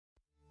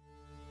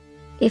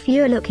If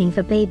you're looking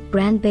for Bayb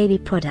brand baby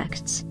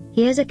products,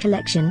 here's a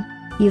collection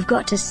you've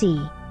got to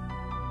see.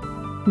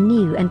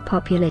 New and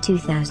popular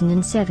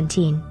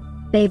 2017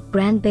 Bayb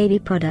brand baby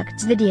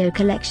products video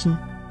collection.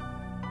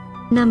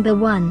 Number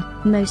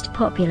 1, Most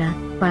Popular,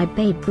 by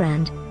Bayb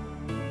brand.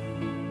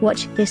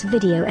 Watch this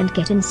video and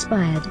get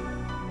inspired.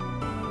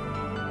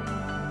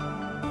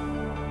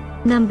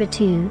 Number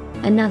 2,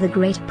 another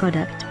great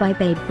product by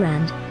Bayb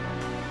brand.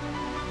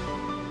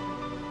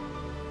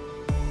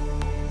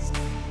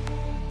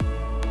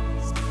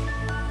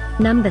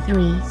 Number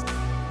 3.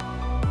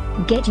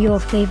 Get your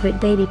favorite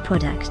baby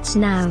products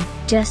now,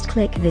 just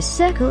click this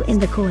circle in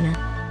the corner.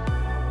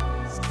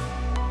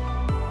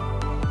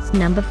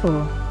 Number 4.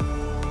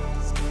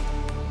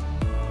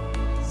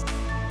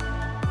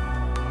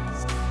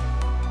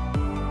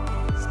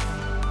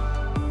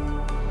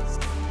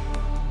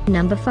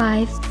 Number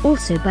 5,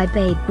 also by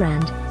Bayb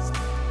brand.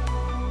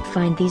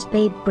 Find these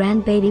Bayb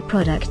brand baby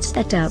products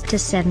at up to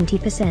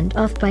 70%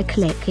 off by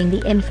clicking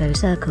the info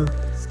circle.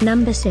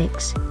 Number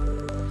 6.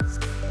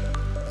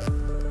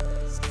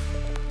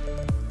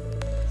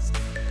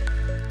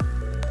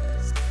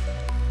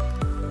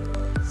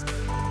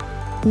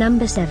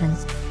 Number 7.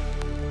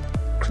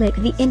 Click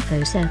the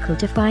info circle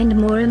to find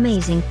more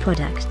amazing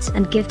products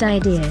and gift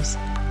ideas.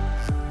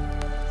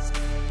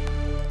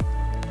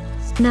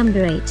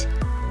 Number 8.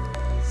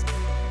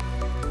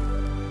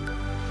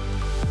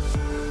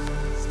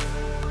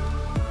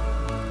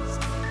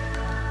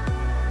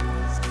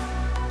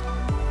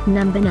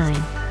 Number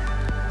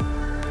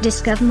 9.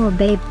 Discover more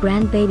Bayb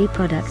brand baby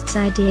products,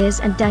 ideas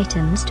and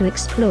items to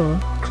explore,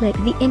 click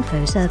the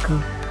info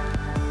circle.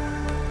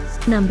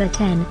 Number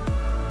 10.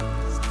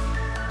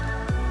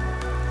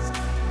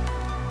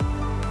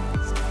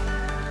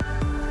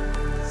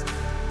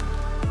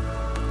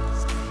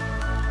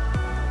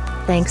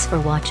 Thanks for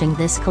watching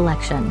this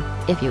collection.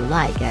 If you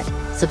like it,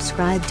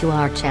 subscribe to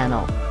our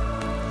channel.